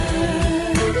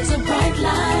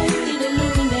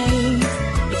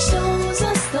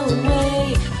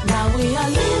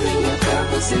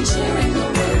rejoice in sharing the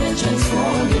word and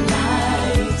transforming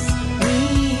lives.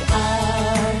 We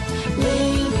are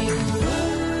Living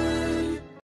Word.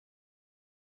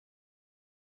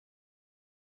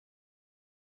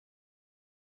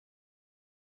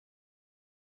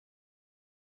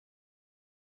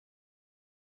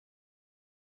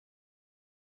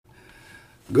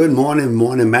 Good morning,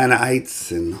 morning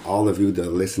Manites, and all of you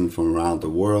that listen from around the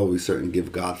world. We certainly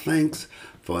give God thanks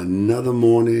for another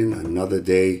morning, another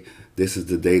day. This is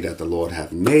the day that the Lord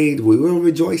hath made. We will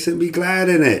rejoice and be glad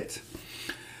in it.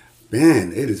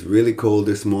 Man, it is really cold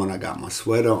this morning. I got my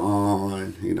sweater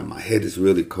on. My head is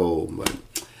really cold, but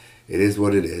it is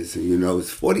what it is. It's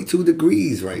 42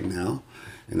 degrees right now.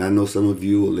 And I know some of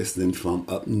you are listening from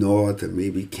up north and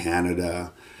maybe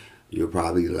Canada. You're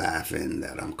probably laughing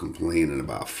that I'm complaining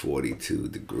about 42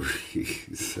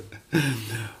 degrees.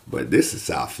 But this is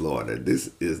South Florida.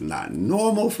 This is not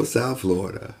normal for South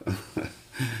Florida.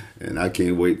 And I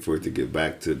can't wait for it to get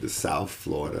back to the South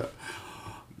Florida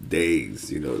days.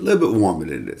 A little bit warmer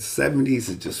than this. 70s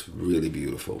is just really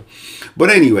beautiful. But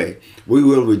anyway, we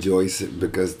will rejoice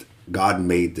because God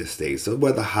made this day. So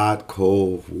whether hot,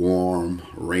 cold, warm,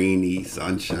 rainy,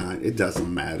 sunshine, it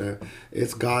doesn't matter.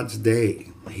 It's God's day.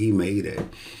 He made it.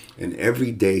 And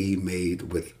every day he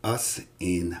made with us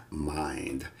in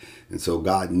mind. And so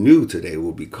God knew today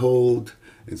will be cold.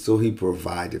 And so he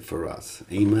provided for us.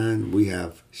 Amen. We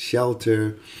have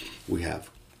shelter. We have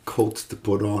coats to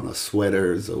put on or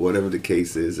sweaters or whatever the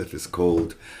case is if it's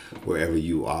cold wherever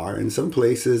you are. In some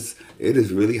places, it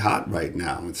is really hot right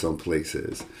now in some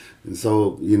places. And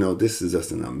so, this is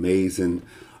just an amazing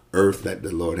earth that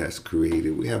the Lord has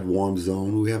created. We have warm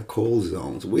zones, we have cold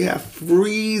zones, we have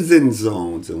freezing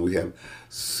zones, and we have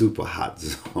super hot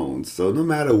zones. So no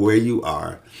matter where you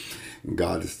are,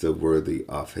 God is still worthy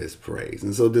of his praise.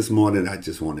 And so this morning, I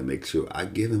just want to make sure I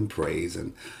give him praise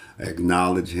and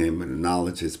acknowledge him and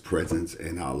acknowledge his presence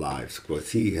in our lives,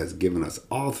 because he has given us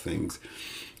all things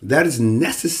that is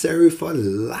necessary for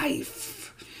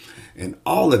life. And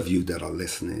all of you that are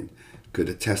listening could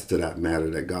attest to that matter,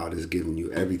 that God has given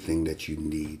you everything that you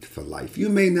need for life. You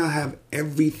may not have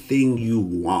everything you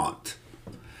want,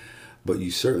 but you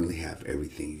certainly have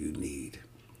everything you need.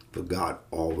 But God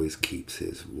always keeps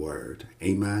his word.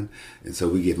 Amen. And so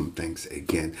we give him thanks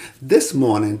again. This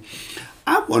morning,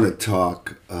 I want to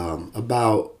talk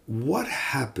about what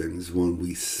happens when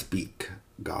we speak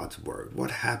God's word.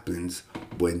 What happens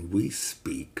when we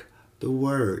speak the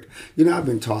word? I've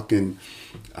been talking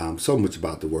so much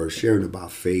about the word, sharing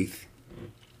about faith,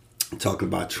 talking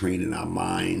about training our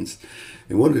minds.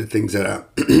 And one of the things that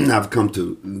I've come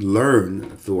to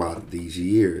learn throughout these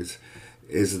years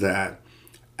is that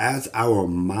as our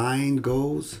mind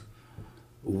goes,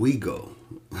 we go.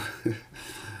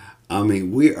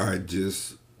 We are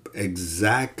just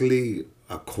exactly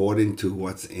according to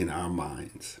what's in our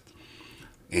minds.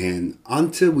 And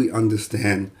until we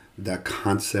understand that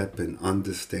concept and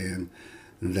understand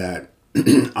that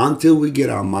until we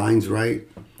get our minds right,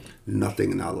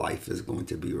 nothing in our life is going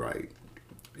to be right.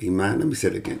 Amen. Let me say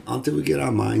it again. Until we get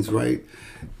our minds right,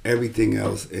 everything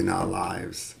else in our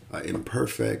lives are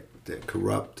imperfect. They're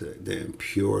corrupt, they're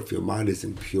impure. If your mind is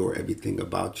impure, everything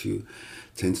about you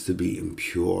tends to be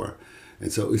impure.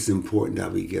 And so it's important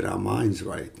that we get our minds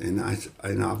right. And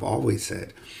I've always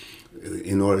said,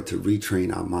 in order to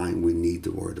retrain our mind, we need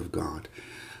the word of God.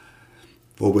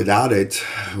 For without it,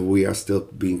 we are still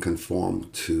being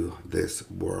conformed to this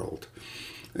world.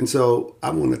 And so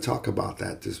I want to talk about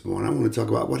that this morning. I want to talk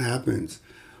about what happens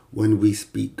when we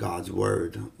speak God's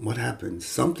word. What happens?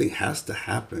 Something has to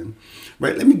happen,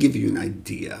 right? Let me give you an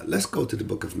idea. Let's go to the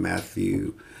book of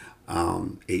Matthew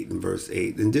 8 and verse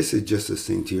 8. And this is just a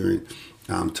centurion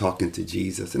talking to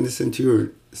Jesus. And the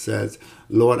centurion says,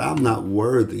 Lord, I'm not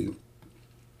worthy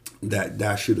that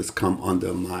thou shouldest come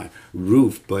under my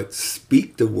roof, but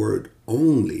speak the word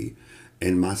only,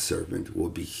 and my servant will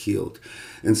be healed.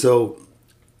 And so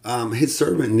his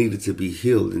servant needed to be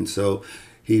healed. And so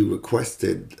he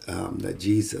requested that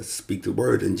Jesus speak the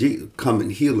word and come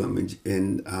and heal him.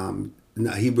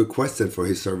 And he requested for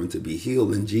his servant to be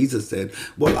healed. And Jesus said,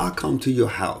 well, I'll come to your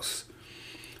house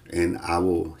and I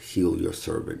will heal your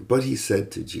servant. But he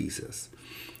said to Jesus,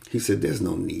 he said, there's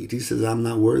no need. He says, I'm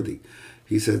not worthy.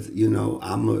 He says,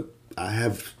 I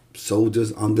have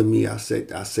soldiers under me. I say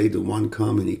to one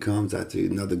come and he comes. I say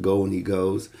another go and he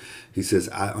goes. He says,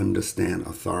 I understand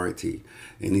authority.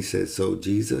 And he said, so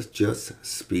Jesus, just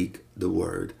speak the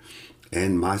word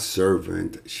and my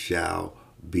servant shall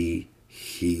be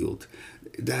healed.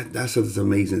 That's an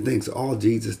amazing thing. So all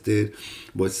Jesus did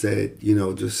was said,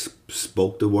 just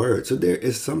spoke the word. So there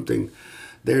is something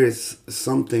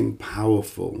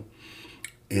powerful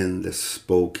in the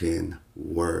spoken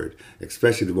word,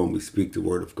 especially when we speak the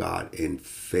word of God in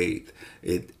faith.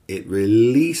 It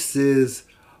releases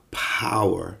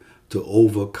power to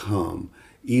overcome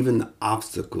even the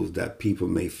obstacles that people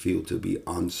may feel to be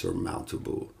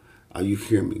unsurmountable. Are you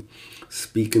hearing me?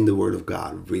 Speaking the word of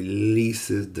God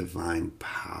releases divine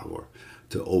power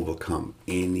to overcome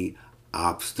any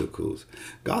obstacles.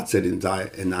 God said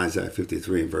in Isaiah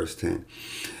 53 and verse 10,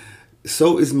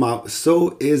 so is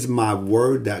my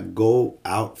word that go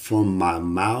out from my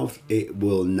mouth. It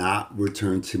will not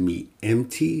return to me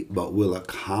empty, but will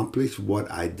accomplish what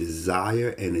I desire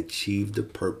and achieve the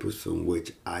purpose from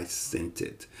which I sent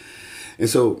it. And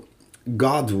so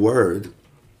God's word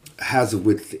has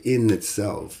within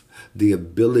itself the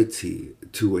ability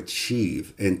to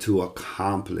achieve and to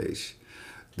accomplish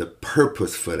the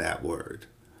purpose for that word.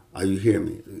 Are you hearing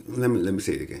me? Let me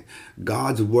say it again.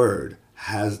 God's word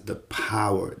has the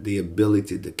power, the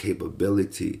ability, the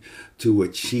capability to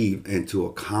achieve and to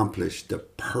accomplish the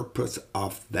purpose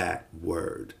of that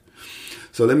word.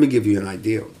 So let me give you an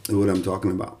idea of what I'm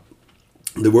talking about.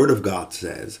 The word of God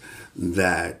says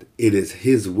that it is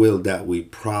his will that we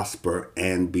prosper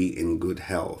and be in good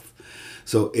health.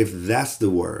 So if that's the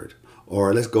word,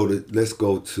 or let's go to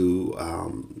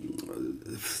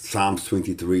Psalms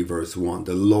 23 verse 1.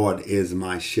 The Lord is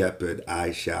my shepherd,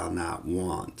 I shall not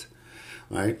want.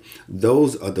 Right?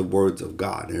 Those are the words of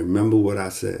God. And remember what I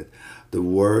said. The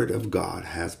word of God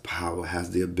has power,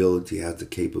 has the ability, has the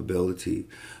capability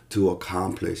to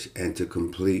accomplish and to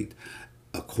complete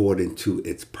according to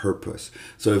its purpose.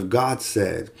 So if God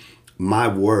said, my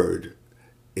word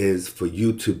is for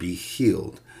you to be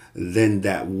healed, then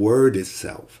that word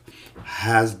itself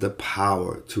has the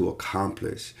power to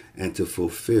accomplish and to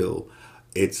fulfill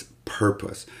its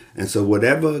purpose. And so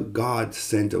whatever God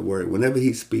sent a word, whenever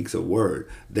he speaks a word,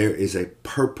 there is a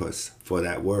purpose for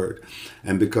that word.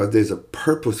 And because there's a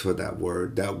purpose for that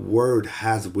word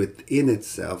has within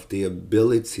itself the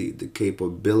ability, the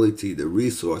capability, the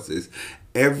resources,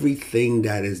 everything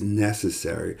that is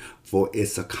necessary for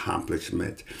its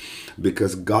accomplishment.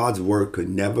 Because God's word could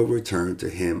never return to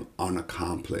him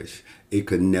unaccomplished. It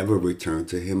could never return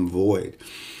to him void.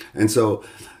 And so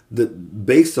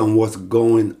based on what's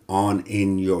going on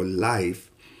in your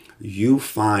life, you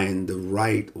find the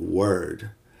right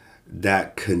word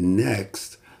that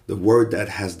connects, the word that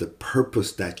has the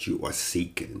purpose that you are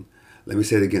seeking. Let me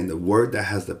say it again, the word that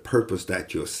has the purpose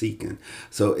that you're seeking.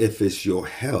 So if it's your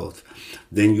health,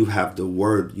 then you have the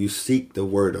word, you seek the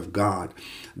word of God,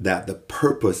 that the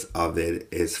purpose of it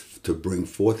is to bring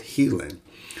forth healing.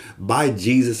 By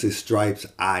Jesus' stripes,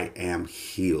 I am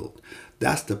healed.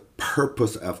 That's the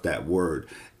purpose of that word,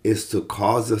 is to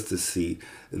cause us to see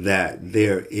that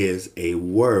there is a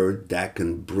word that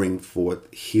can bring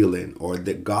forth healing, or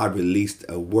that God released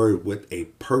a word with a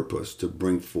purpose to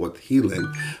bring forth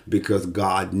healing, because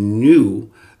God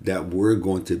knew that we're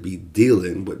going to be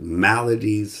dealing with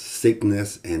maladies,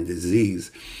 sickness, and disease.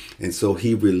 And so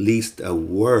he released a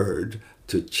word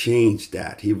to change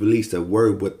that. He released a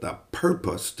word with the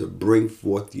purpose to bring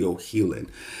forth your healing.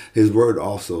 His word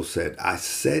also said, I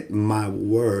set my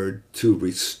word to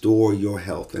restore your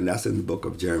health. And that's in the book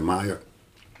of Jeremiah,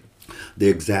 the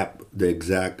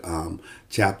exact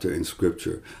chapter in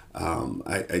scripture.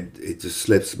 It just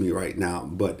slips me right now,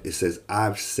 but it says,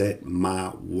 I've set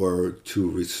my word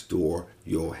to restore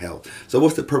your health. So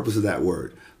what's the purpose of that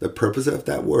word? The purpose of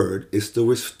that word is to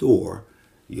restore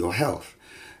your health.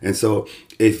 And so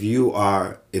if your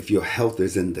health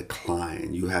is in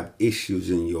decline, you have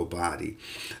issues in your body,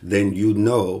 then you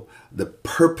know the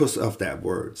purpose of that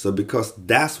word. So because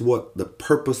that's what the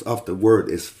purpose of the word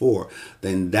is for,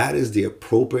 then that is the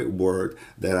appropriate word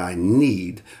that I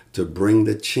need to bring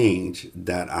the change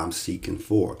that I'm seeking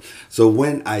for. So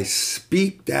when I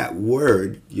speak that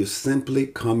word, you're simply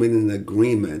coming in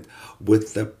agreement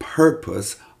with the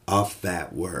purpose of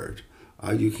that word.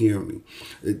 Are you hearing me?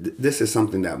 This is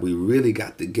something that we really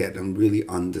got to get and really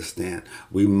understand.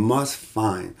 We must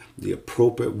find the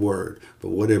appropriate word for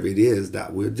whatever it is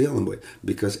that we're dealing with,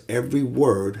 because every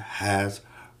word has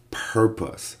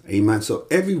purpose. Amen. So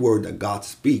every word that God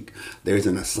speaks, there's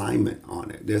an assignment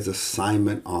on it. There's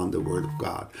assignment on the word of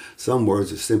God. Some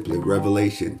words are simply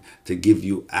revelation to give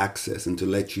you access and to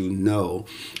let you know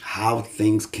how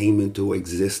things came into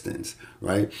existence,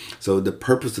 right? So the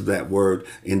purpose of that word,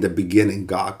 in the beginning,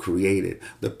 God created.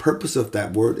 The purpose of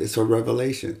that word is a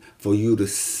revelation for you to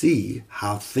see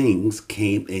how things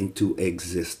came into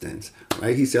existence,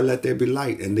 right? He said, let there be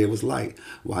light, and there was light.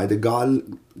 Why did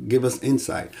God give us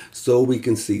insight? so we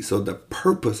can see. So the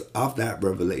purpose of that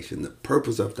revelation, the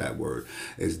purpose of that word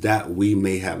is that we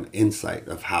may have insight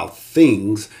of how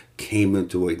things came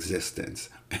into existence.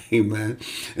 Amen.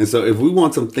 And so if we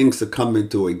want some things to come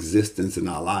into existence in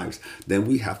our lives, then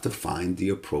we have to find the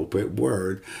appropriate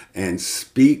word and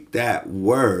speak that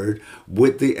word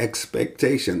with the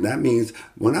expectation. That means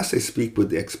when I say speak with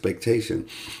the expectation,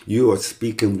 you are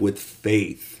speaking with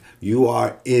faith. You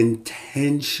are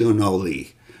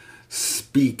intentionally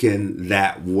speaking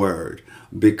that word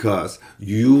because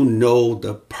you know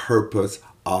the purpose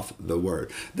of the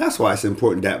word. That's why it's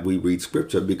important that we read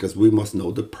scripture, because we must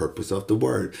know the purpose of the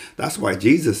word. That's why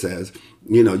Jesus says,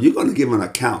 you're going to give an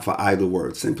account for idle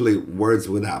words, simply words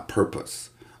without purpose.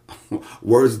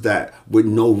 Words that with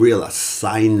no real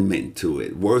assignment to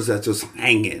it. Words that just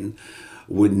hanging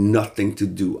with nothing to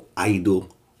do. Idle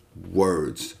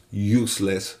words.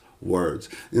 Useless words.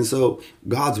 And so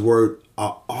God's word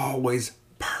are always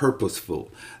purposeful.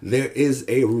 There is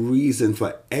a reason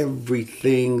for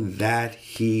everything that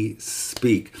he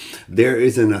speaks. There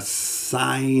is an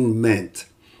assignment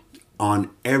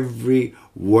on every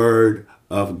word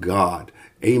of God.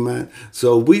 Amen.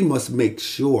 So we must make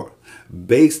sure,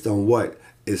 based on what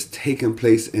is taking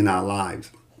place in our lives,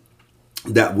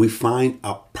 that we find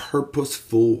a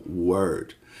purposeful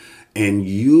word and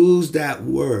use that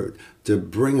word to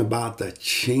bring about the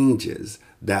changes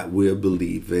that we're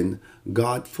believing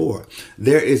God for.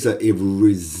 There is an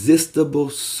irresistible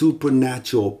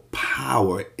supernatural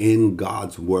power in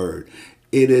God's word.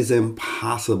 It is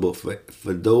impossible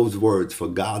for those words, for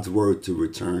God's word to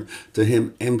return to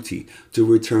him empty, to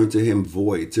return to him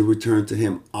void, to return to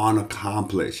him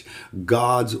unaccomplished.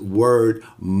 God's word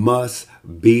must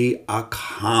be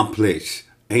accomplished.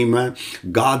 Amen.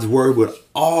 God's word would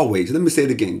always, let me say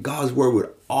it again, God's word would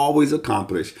always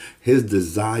accomplish his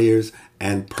desires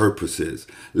and purposes.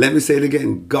 Let me say it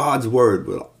again. God's word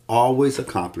will always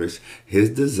accomplish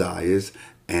his desires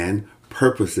and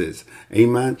purposes.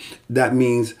 Amen. That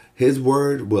means his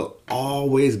word will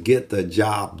always get the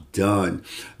job done.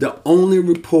 The only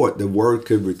report the word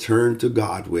could return to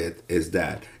God with is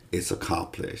that it's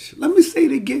accomplished. Let me say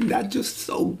it again. That's just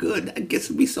so good. That gets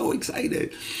me so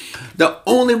excited. The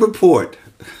only report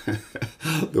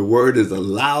the word is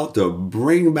allowed to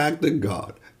bring back to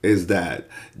God is that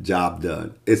job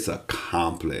done. It's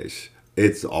accomplished.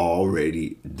 It's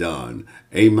already done.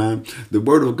 Amen. The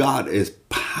word of God is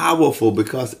powerful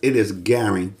because it is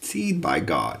guaranteed by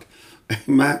God.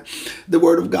 Amen. The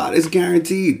word of God is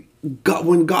guaranteed. God,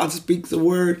 when God speaks a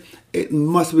word,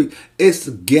 it's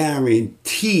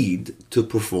guaranteed to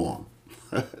perform.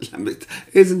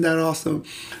 Isn't that awesome?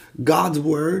 God's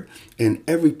word and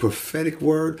every prophetic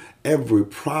word, every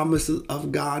promise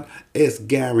of God is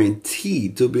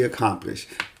guaranteed to be accomplished.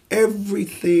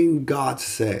 Everything God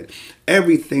said,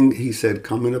 everything he said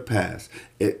coming to pass,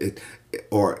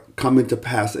 or coming to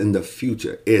pass in the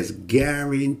future is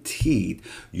guaranteed.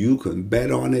 You can bet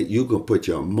on it. You can put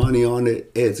your money on it.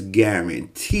 It's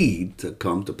guaranteed to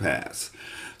come to pass.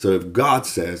 So if God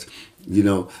says,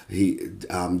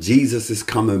 Jesus is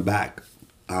coming back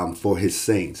for his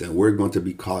saints and we're going to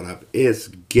be caught up, it's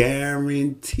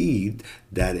guaranteed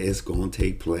that it's going to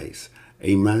take place.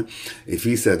 Amen. If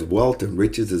he says wealth and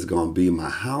riches is going to be in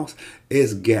my house,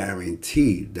 it's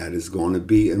guaranteed that it's going to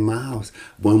be in my house.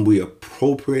 When we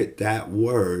appropriate that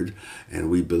word and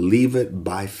we believe it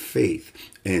by faith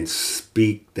and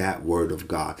speak that word of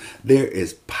God, there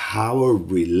is power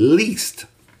released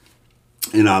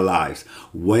in our lives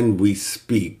when we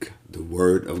speak the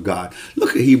word of God.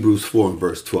 Look at Hebrews 4 and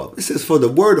verse 12. It says, for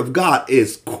the word of God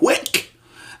is quick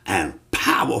and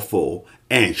powerful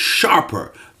and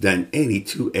sharper than any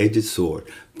two-edged sword,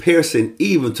 piercing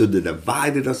even to the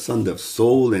divided asunder of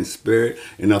soul and spirit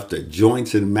and of the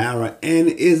joints and marrow, and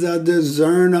is a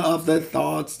discerner of the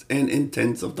thoughts and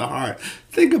intents of the heart.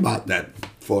 Think about that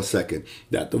for a second,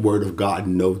 that the word of God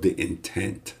knows the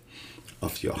intent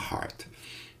of your heart.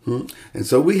 And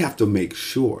so we have to make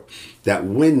sure that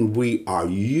when we are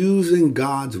using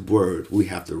God's word, we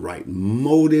have the right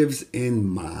motives in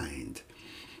mind.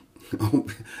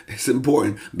 It's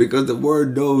important because the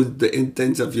word knows the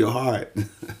intents of your heart.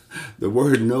 The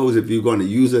word knows if you're going to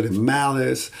use it in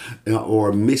malice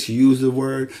or misuse the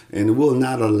word, and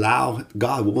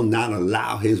God will not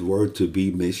allow his word to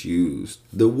be misused.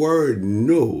 The word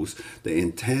knows the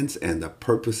intents and the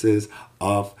purposes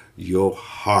of your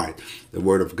heart. The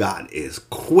word of God is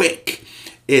quick.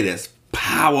 It is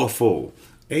powerful.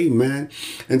 Amen.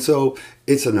 And so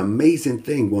it's an amazing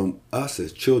thing when us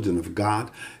as children of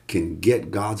God can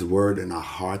get God's word in our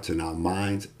hearts and our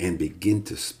minds and begin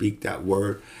to speak that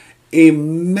word.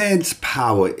 Immense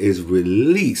power is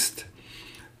released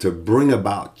to bring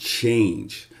about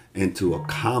change and to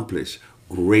accomplish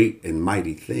great and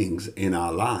mighty things in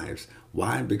our lives.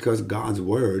 Why? Because God's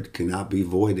word cannot be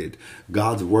voided.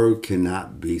 God's word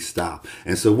cannot be stopped.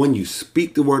 And so when you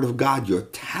speak the word of God, you're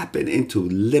tapping into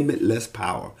limitless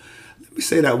power. Let me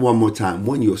say that one more time.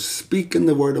 When you're speaking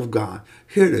the word of God,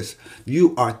 hear this.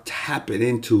 You are tapping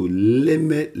into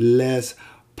limitless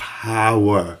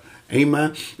power.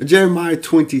 Amen. Jeremiah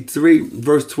 23,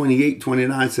 verse 28,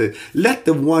 29 said, let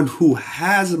the one who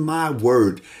has my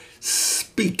word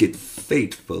speak it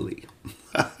faithfully.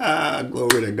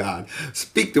 Glory to God.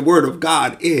 Speak the word of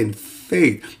God in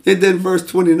faith. And then verse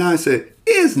 29 said,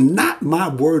 is not my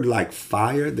word like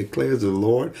fire, declares the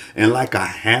Lord, and like a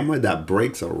hammer that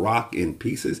breaks a rock in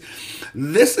pieces?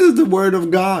 This is the word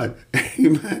of God.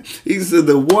 Amen. He said,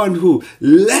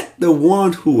 let the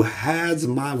one who has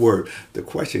my word. The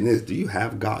question is, do you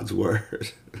have God's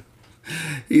word?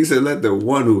 He said, let the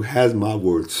one who has my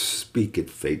word speak it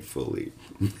faithfully.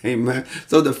 Amen.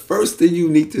 So the first thing you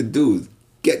need to do is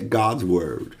get God's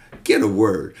word. Get a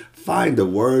word. Find a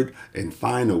word, and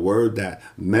find a word that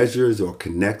measures or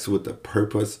connects with the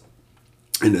purpose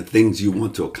and the things you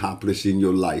want to accomplish in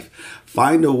your life.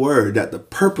 Find a word that the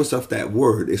purpose of that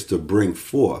word is to bring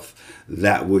forth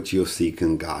that which you're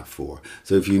seeking God for.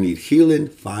 So if you need healing,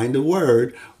 find a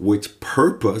word which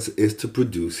purpose is to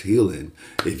produce healing.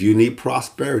 If you need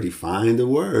prosperity, find a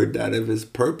word that if its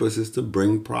purpose is to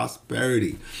bring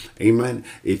prosperity. Amen.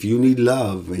 If you need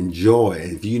love and joy,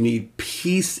 if you need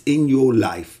peace in your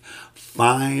life,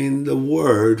 find the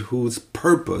word whose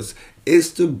purpose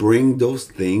is to bring those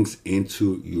things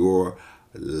into your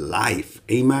life.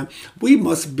 Amen. We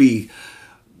must be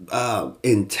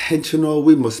intentional.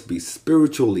 We must be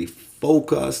spiritually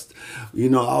focused. You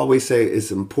know, I always say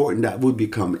it's important that we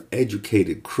become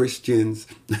educated Christians.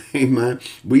 Amen.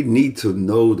 We need to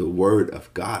know the word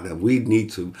of God, and we need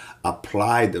to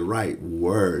apply the right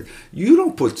word. You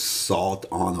don't put salt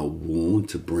on a wound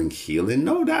to bring healing.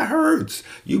 No, that hurts.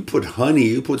 You put honey,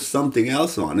 you put something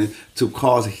else on it to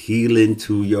cause healing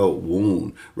to your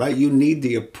wound, right? You need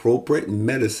the appropriate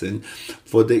medicine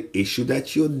for the issue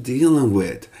that you're dealing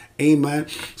with. Amen.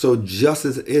 So just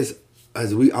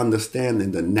as we understand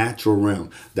in the natural realm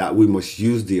that we must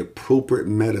use the appropriate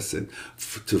medicine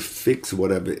to fix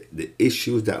whatever the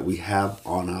issues that we have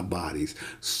on our bodies,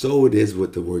 so it is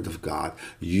with the word of God.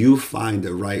 You find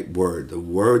the right word, the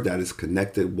word that is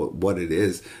connected with what it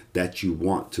is that you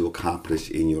want to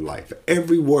accomplish in your life.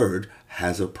 Every word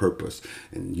has a purpose,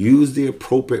 and use the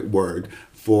appropriate word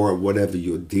for whatever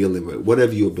you're dealing with,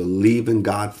 whatever you believe in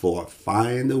God for.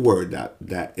 Find the word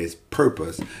that its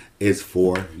purpose is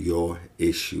for your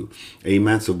issue.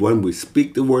 Amen. So when we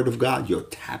speak the word of God, you're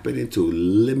tapping into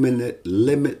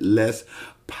limitless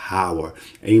power.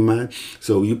 Amen.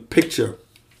 So you picture,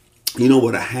 you know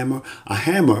what a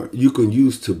hammer you can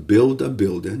use to build a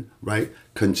building, right?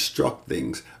 Construct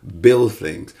things, build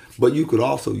things, but you could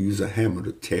also use a hammer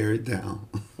to tear it down.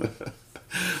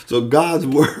 So God's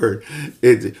word,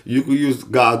 you can use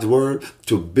God's word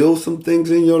to build some things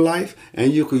in your life,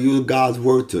 and you can use God's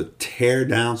word to tear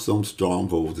down some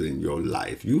strongholds in your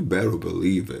life. You better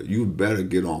believe it. You better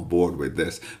get on board with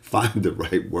this. Find the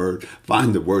right word.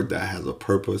 Find the word that has a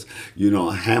purpose. You know,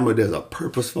 a hammer, there's a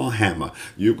purpose for a hammer.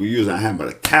 You can use a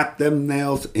hammer to tap them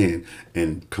nails in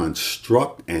and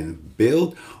construct and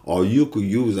build, or you could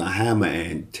use a hammer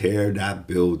and tear that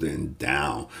building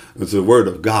down. And so the word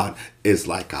of God is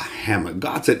like a hammer.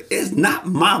 God said, is not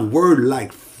my word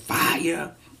like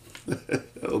fire?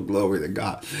 Oh, glory to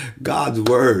God. God's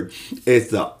word is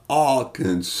the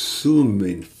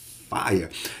all-consuming fire.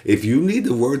 If you need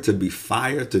the word to be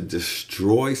fire to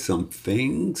destroy some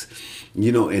things,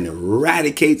 you know, and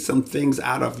eradicate some things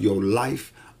out of your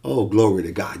life, oh, glory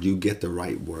to God, you get the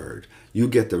right word. You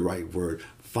get the right word.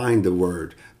 Find the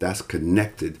word that's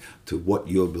connected to what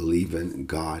you're believing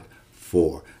God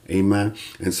for. Amen.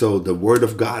 And so the word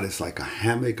of God is like a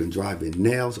hammer. It can drive in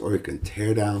nails, or it can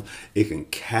tear down. It can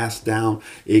cast down.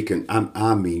 It can,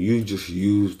 you just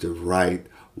use the right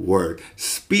word.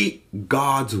 Speak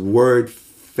God's word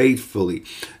faithfully,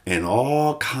 and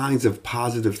all kinds of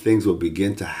positive things will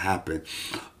begin to happen.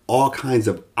 All kinds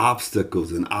of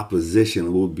obstacles and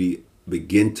opposition will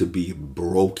begin to be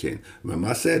broken. Remember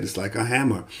I said it's like a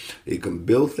hammer. It can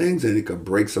build things and it can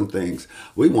break some things.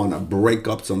 We want to break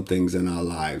up some things in our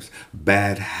lives.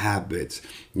 Bad habits,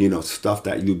 you know, stuff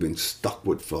that you've been stuck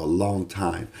with for a long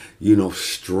time. You know,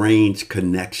 strange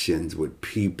connections with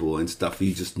people and stuff.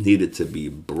 You just need it to be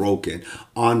broken.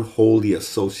 Unholy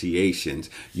associations,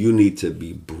 you need to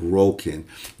be broken.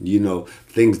 You know,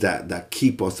 things that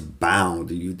keep us bound.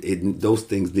 Those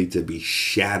things need to be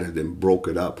shattered and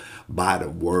broken up by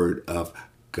the word of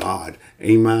God.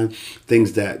 Amen.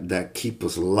 Things that keep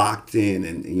us locked in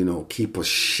and, keep us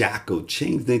shackled.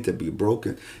 Chains need to be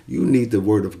broken. You need the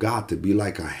word of God to be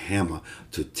like a hammer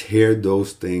to tear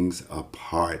those things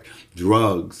apart.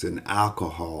 Drugs and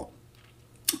alcohol,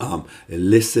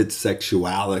 illicit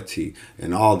sexuality,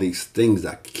 and all these things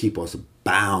that keep us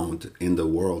bound in the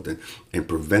world and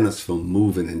prevent us from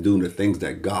moving and doing the things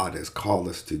that God has called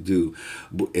us to do.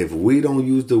 If we don't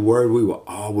use the word, we will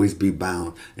always be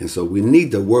bound. And so we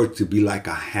need the word to be like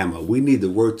a hammer. We need the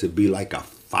word to be like a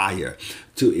fire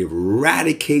to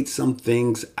eradicate some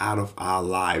things out of our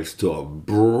lives, to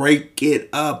break it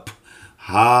up.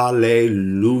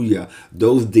 Hallelujah.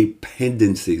 Those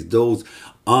dependencies, those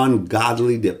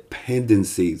ungodly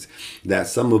dependencies that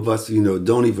some of us,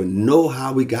 don't even know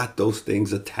how we got those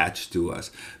things attached to us.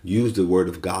 Use the word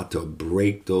of God to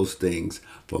break those things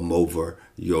from over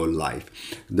your life.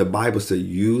 The Bible says,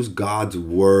 use God's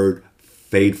word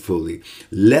faithfully.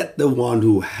 Let the one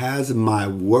who has my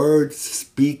word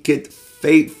speak it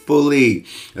faithfully.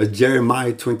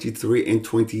 Jeremiah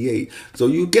 23:28. So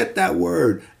you get that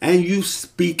word and you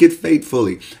speak it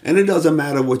faithfully. And it doesn't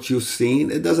matter what you're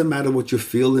seeing. It doesn't matter what you're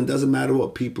feeling. It doesn't matter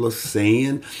what people are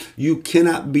saying. You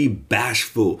cannot be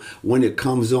bashful when it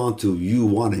comes on to you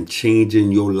wanting change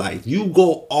in your life. You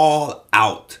go all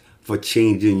out for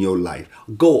change in your life.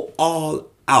 Go all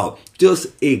out. Just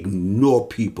ignore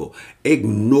people.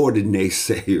 Ignore the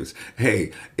naysayers.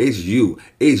 Hey, it's you.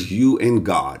 It's you and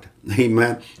God.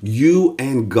 Amen. You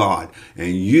and God.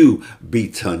 And you be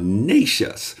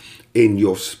tenacious in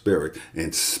your spirit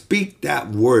and speak that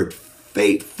word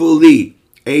faithfully.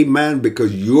 Amen.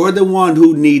 Because you're the one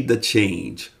who need the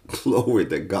change. Glory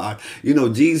to God.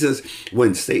 Jesus,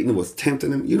 when Satan was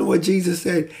tempting him, you know what Jesus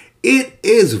said? It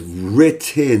is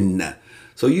written.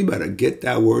 So you better get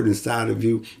that word inside of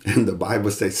you. And the Bible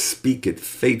says, speak it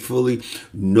faithfully,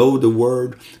 know the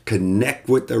word, connect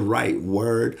with the right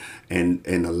word, and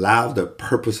allow the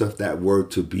purpose of that word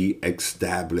to be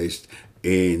established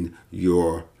in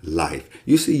your life.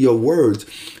 You see, your words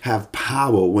have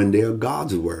power when they are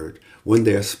God's word, when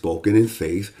they're spoken in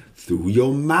faith through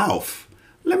your mouth.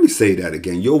 Let me say that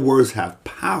again. Your words have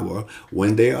power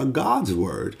when they are God's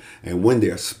word and when they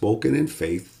are spoken in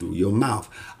faith through your mouth.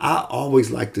 I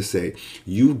always like to say,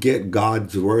 you get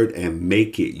God's word and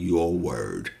make it your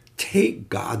word. Take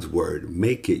God's word,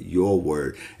 make it your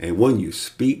word. And when you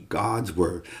speak God's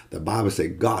word, the Bible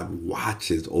says God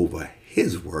watches over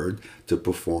his word to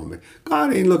perform it.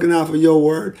 God ain't looking out for your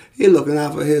word. He's looking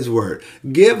out for his word.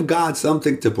 Give God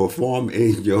something to perform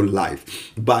in your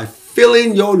life by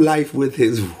filling your life with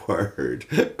his word.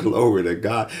 Glory to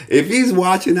God. If he's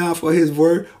watching out for his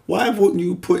word, why wouldn't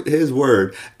you put his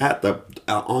word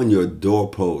on your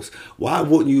doorpost? Why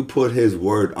wouldn't you put his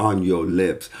word on your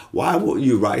lips? Why wouldn't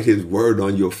you write his word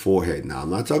on your forehead? Now, I'm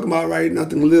not talking about writing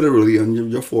nothing literally on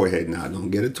your forehead now.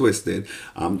 Don't get it twisted.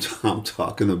 I'm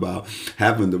talking about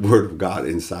having the word of God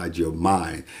inside your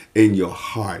mind, in your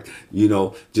heart.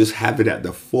 Just have it at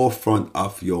the forefront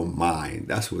of your mind.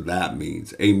 That's what that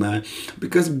means. Amen.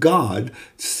 Because God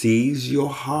sees your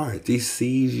heart. He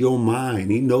sees your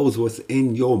mind. He knows what's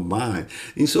in your mind.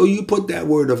 And so you put that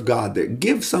word of God there.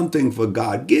 Give something for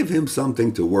God. Give him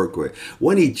something to work with.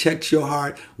 When he checks your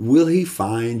heart, will he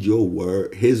find your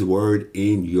word, his word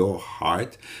in your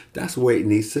heart? That's where it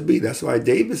needs to be. That's why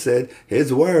David said,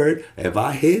 his word have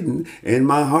I hidden in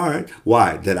my heart.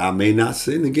 Why? That I may not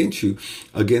sin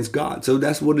against God. So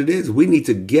that's what it is. We need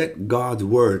to get God's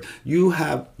word.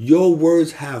 Your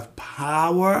words have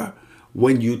power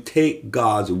when you take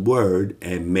God's word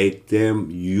and make them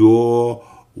your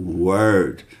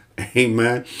word.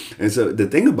 Amen. And so the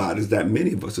thing about it is that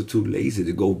many of us are too lazy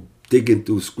to go digging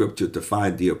through scripture to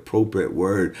find the appropriate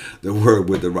word, the word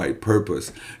with the right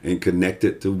purpose, and connect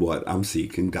it to what I'm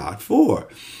seeking God for.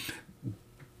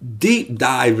 Deep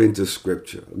dive into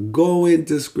scripture. Go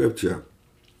into scripture.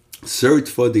 Search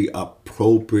for the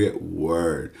appropriate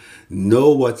word.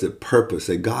 Know what's the purpose.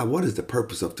 Say, God, what is the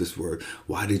purpose of this word?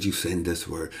 Why did you send this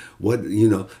word?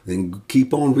 Then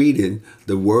keep on reading.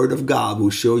 The word of God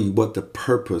will show you what the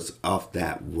purpose of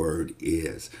that word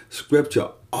is. Scripture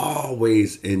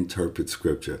always interpret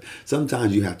scripture.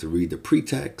 Sometimes you have to read the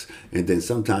pretext, and then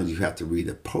sometimes you have to read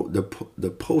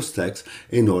the post-text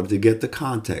in order to get the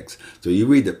context. So you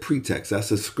read the pretext, that's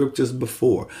the scriptures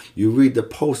before. You read the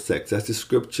post-text, that's the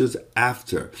scriptures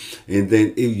after. And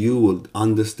then you will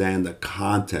understand the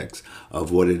context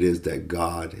of what it is that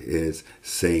God is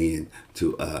saying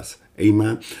to us.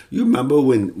 Amen. You remember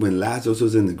when Lazarus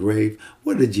was in the grave,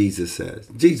 what did Jesus say?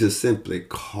 Jesus simply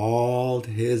called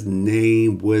his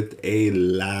name with a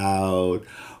loud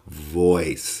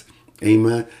voice.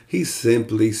 Amen. He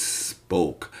simply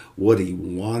spoke what he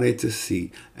wanted to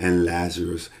see, and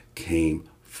Lazarus came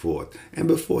forth. And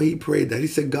before he prayed that, he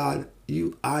said, God,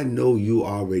 I know you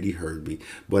already heard me,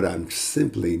 but I'm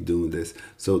simply doing this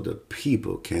so the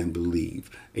people can believe.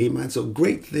 Amen. So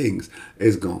great things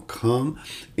is going to come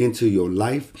into your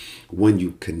life when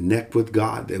you connect with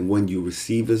God and when you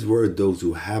receive his word. Those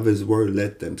who have his word,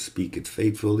 let them speak it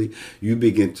faithfully. You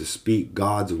begin to speak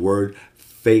God's word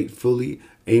faithfully.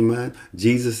 Amen.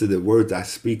 Jesus said, the words I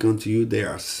speak unto you, they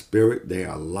are spirit, they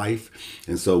are life.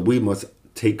 And so we must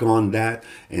take on that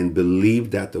and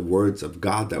believe that the words of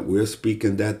God that we're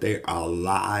speaking, that they are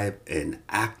alive and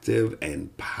active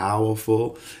and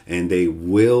powerful, and they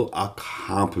will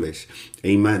accomplish,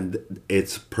 amen,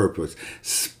 its purpose.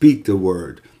 Speak the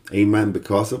word. Amen.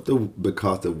 Because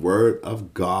the word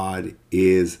of God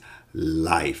is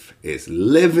life. It's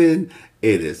living.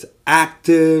 It is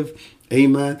active.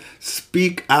 Amen.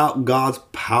 Speak out God's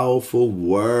powerful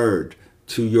word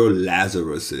to your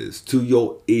Lazaruses, to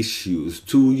your issues,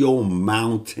 to your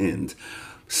mountains.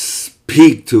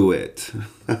 Speak to it.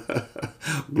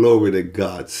 Glory to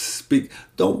God. Speak.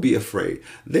 Don't be afraid.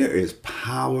 There is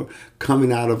power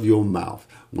coming out of your mouth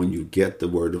when you get the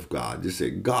word of God. Just say,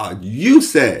 God, you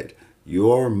said,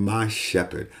 you're my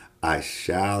shepherd. I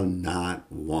shall not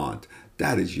want.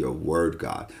 That is your word,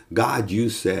 God. God, you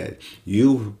said,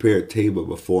 you prepare a table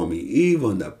before me,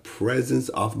 even in the presence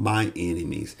of my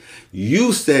enemies.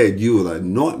 You said you will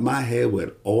anoint my head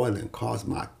with oil and cause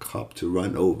my cup to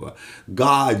run over.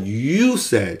 God, you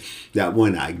said that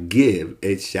when I give,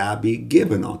 it shall be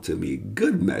given unto me.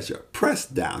 Good measure,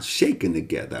 pressed down, shaken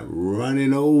together,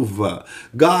 running over.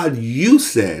 God, you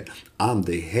said, I'm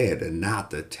the head and not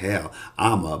the tail.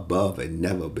 I'm above and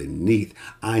never beneath.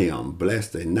 I am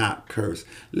blessed and not cursed.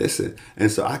 Listen,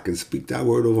 and so I can speak that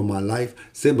word over my life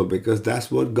simple because that's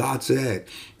what God said.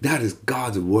 That is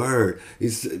God's word.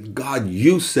 It's God,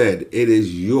 you said it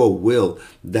is your will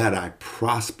that I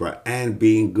prosper and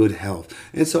be in good health.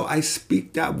 And so I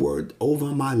speak that word over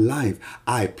my life.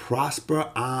 I prosper.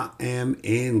 I am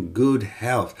in good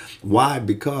health. Why?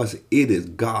 Because it is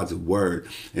God's word.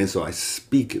 And so I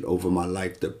speak it over my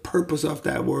life. The purpose of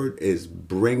that word is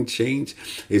bring change.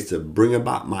 It's to bring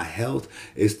about my health.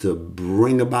 It's to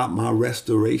bring about my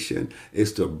restoration.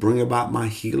 It's to bring about my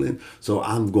healing. So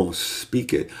I'm going to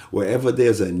speak it. Wherever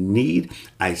there's a need,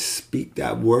 I speak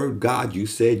that word. God, you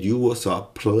said you will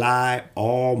supply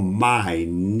all my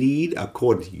need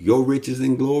according to your riches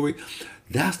and glory.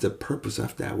 That's the purpose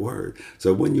of that word.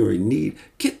 So when you're in need,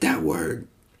 get that word.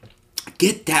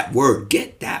 Get that word.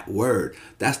 Get that word.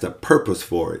 That's the purpose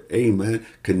for it. Amen.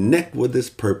 Connect with this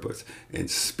purpose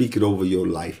and speak it over your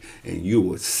life, and you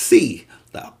will see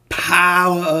the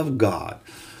power of God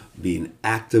being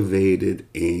activated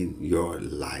in your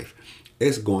life.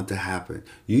 It's going to happen.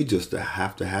 You just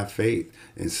have to have faith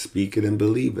and speak it and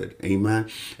believe it. Amen.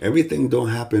 Everything don't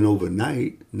happen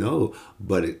overnight. No,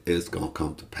 but it's going to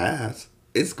come to pass.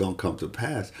 It's going to come to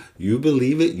pass. You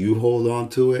believe it. You hold on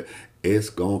to it. It's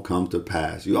going to come to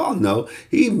pass. You all know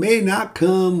he may not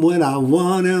come when I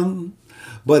want him,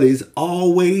 but he's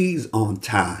always on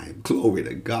time. Glory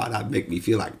to God. That make me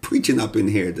feel like preaching up in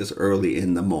here this early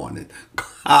in the morning.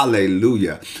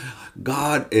 Hallelujah.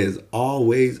 God is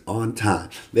always on time.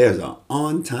 There's an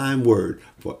on-time word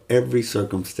for every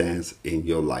circumstance in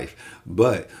your life.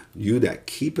 But you that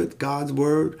keepeth God's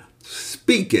word,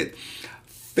 speak it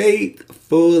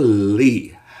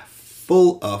faithfully,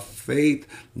 full of faith,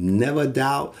 never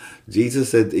doubt.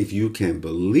 Jesus said, if you can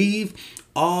believe,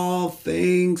 all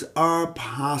things are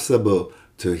possible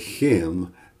to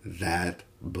him that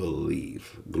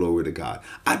believe. Glory to God.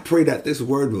 I pray that this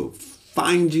word will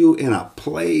find you in a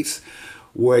place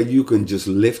where you can just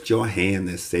lift your hand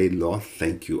and say, Lord,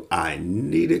 thank you. I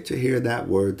needed to hear that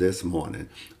word this morning.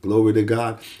 Glory to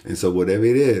God. And so whatever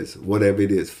it is,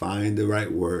 find the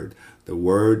right word. The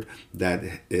word that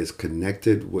is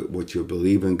connected with what you're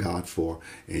believing God for,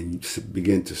 and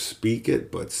begin to speak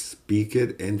it, but speak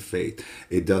it in faith.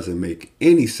 It doesn't make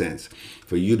any sense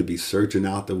for you to be searching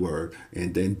out the word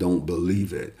and then don't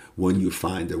believe it when you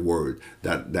find a word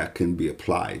that can be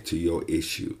applied to your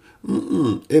issue.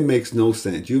 It makes no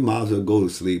sense. You might as well go to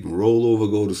sleep and roll over,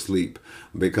 go to sleep.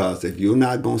 Because if you're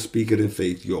not going to speak it in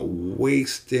faith, you're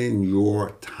wasting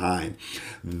your time.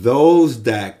 Those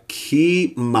that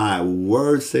keep my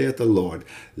word, saith the Lord,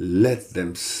 let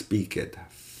them speak it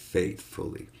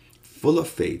faithfully, full of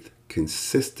faith,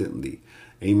 consistently.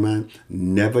 Amen.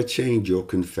 Never change your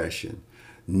confession.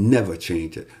 Never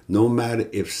change it. No matter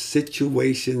if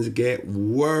situations get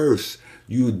worse,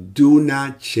 you do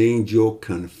not change your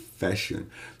confession.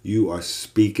 You are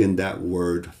speaking that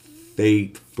word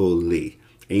faithfully.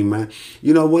 Amen.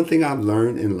 You know, one thing I've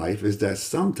learned in life is that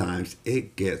sometimes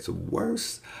it gets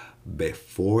worse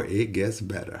before it gets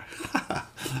better.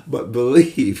 But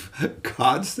believe,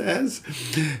 God says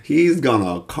he's going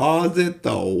to cause it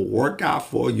to work out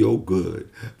for your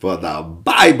good. For the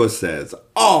Bible says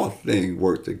all things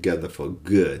work together for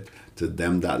good to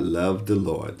them that love the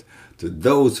Lord, to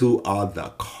those who are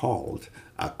the called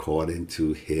according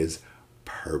to his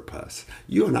purpose.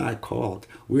 You and I are called.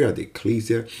 We are the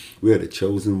ecclesia. We are the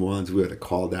chosen ones. We are the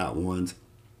called out ones.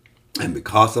 And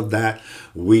because of that,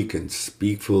 we can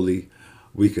speak fully.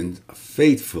 We can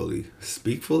faithfully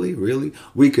speak fully, really?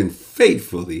 We can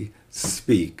faithfully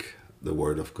speak the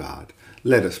word of God.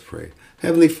 Let us pray.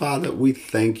 Heavenly Father, we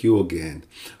thank you again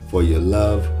for your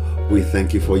love. We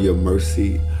thank you for your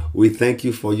mercy. We thank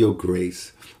you for your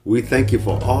grace. We thank you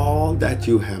for all that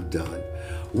you have done.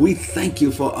 We thank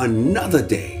you for another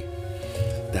day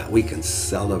that we can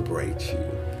celebrate you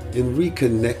and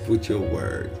reconnect with your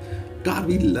word. God,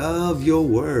 we love your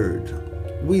word.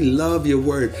 We love your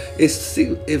word. It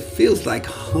feels like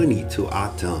honey to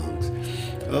our tongues.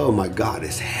 Oh my God,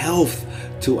 it's health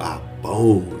to our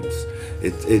bones.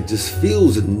 It just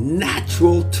feels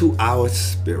natural to our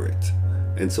spirit.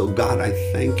 And so God, I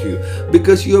thank you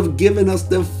because you have given us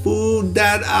the food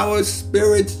that our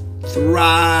spirits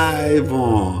thrive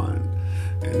on.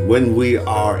 And when we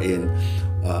are in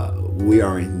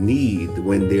need,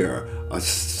 when there are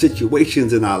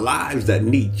situations in our lives that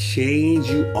need change,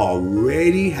 you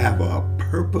already have a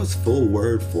purposeful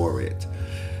word for it.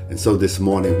 And so this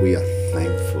morning we are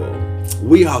thankful.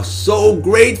 We are so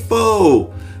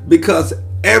grateful because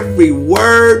every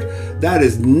word that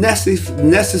is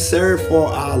necessary for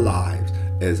our lives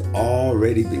has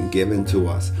already been given to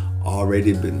us,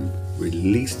 already been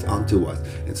released unto us.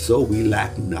 And so we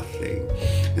lack nothing.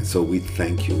 And so we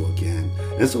thank you again.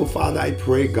 And so, Father, I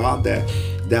pray, God,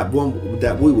 that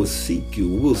we will seek you.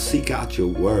 We'll seek out your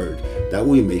word, that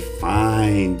we may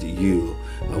find you.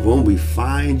 And when we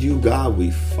find you, God, we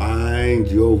find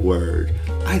your word.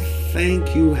 I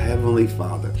thank you, Heavenly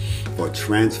Father, for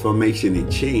transformation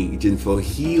and change and for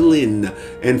healing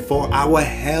and for our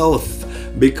health,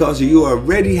 because you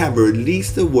already have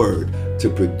released the word to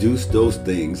produce those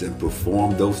things and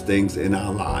perform those things in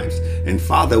our lives. And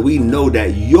Father, we know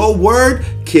that your word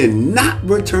cannot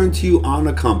return to you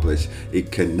unaccomplished.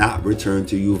 It cannot return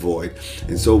to you void.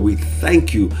 And so we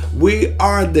thank you. We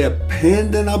are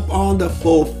dependent upon the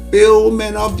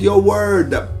fulfillment of your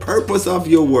word, the purpose of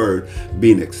your word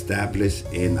being established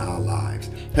in our lives.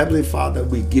 Heavenly Father,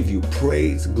 we give you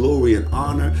praise, glory, and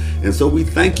honor. And so we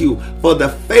thank you for the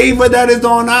favor that is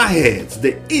on our heads,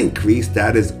 the increase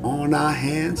that is on our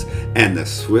hands, and the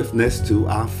swiftness to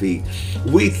our feet.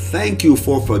 We thank you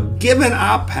for forgiving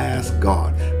our past,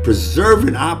 God,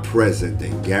 preserving our present,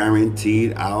 and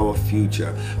guaranteed our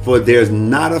future. For there's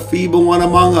not a feeble one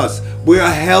among us. We are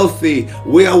healthy.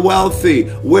 We are wealthy.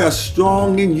 We are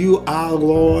strong in you, our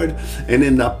Lord, and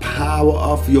in the power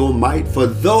of your might. For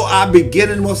though our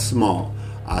beginning was small,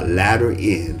 our latter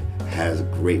end has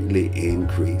greatly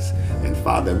increased. And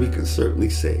Father, we can certainly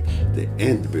say the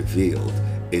end revealed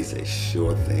is a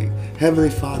sure thing.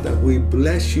 Heavenly Father, we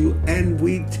bless you and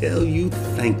we tell you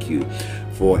thank you.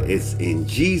 For it's in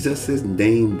Jesus'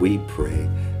 name we pray.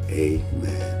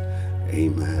 Amen.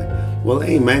 Amen. Well,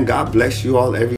 amen. God bless you all.